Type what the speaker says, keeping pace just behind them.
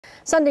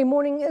Sunday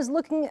morning is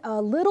looking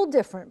a little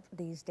different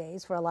these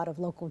days for a lot of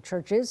local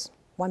churches.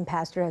 One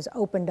pastor has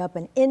opened up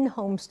an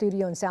in-home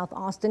studio in South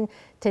Austin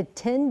to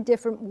 10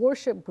 different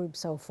worship groups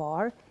so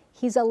far.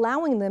 He's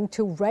allowing them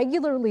to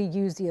regularly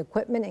use the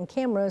equipment and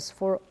cameras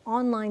for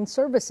online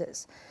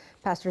services.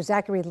 Pastor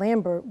Zachary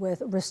Lambert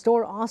with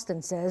Restore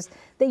Austin says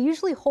they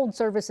usually hold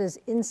services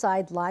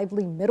inside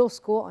Lively Middle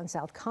School on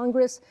South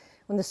Congress.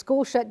 When the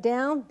school shut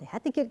down, they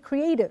had to get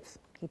creative.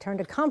 He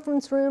turned a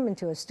conference room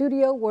into a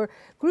studio where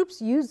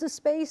groups use the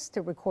space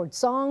to record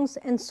songs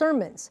and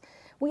sermons.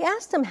 We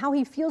asked him how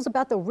he feels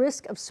about the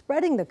risk of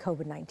spreading the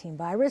COVID-19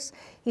 virus.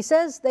 He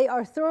says they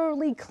are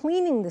thoroughly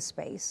cleaning the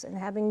space and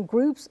having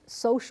groups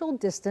social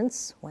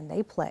distance when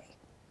they play.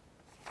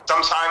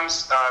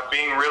 Sometimes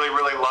being really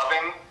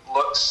loving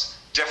looks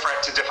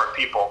different to different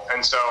people.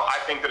 And so I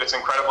think that it's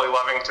incredibly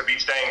loving to be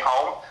staying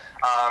home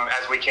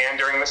as we can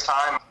during this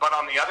time. But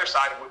on the other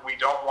side, we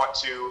don't want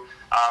to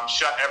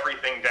shut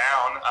everything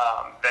down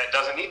that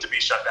doesn't need to be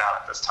shut down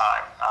at this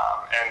time.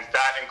 And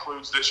that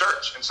includes the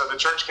church. And so the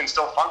church can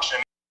still function.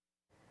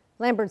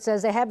 Lambert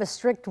says they have a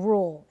strict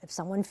rule. If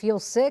someone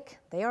feels sick,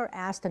 they are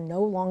asked to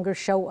no longer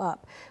show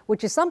up,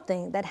 which is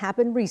something that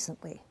happened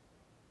recently.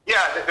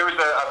 Yeah, there was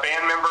a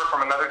band member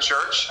from another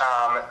church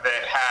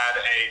that had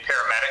a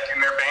paramedic in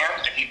their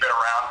band, and he'd been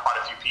around quite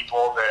a few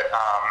people that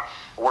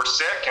were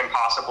sick and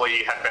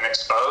possibly had been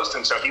exposed,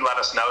 and so he let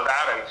us know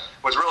that and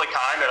was really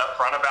kind and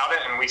upfront about it,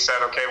 and we said,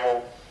 okay,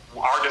 well,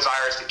 our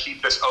desire is to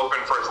keep this open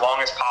for as long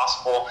as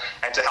possible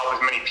and to help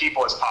as many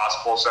people as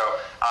possible, so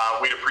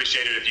we'd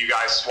appreciate it if you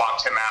guys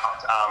swapped him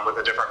out with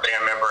a different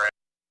band member.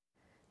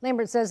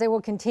 Lambert says they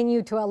will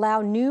continue to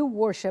allow new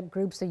worship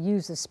groups to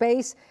use the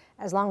space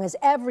as long as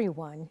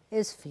everyone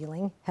is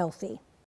feeling healthy.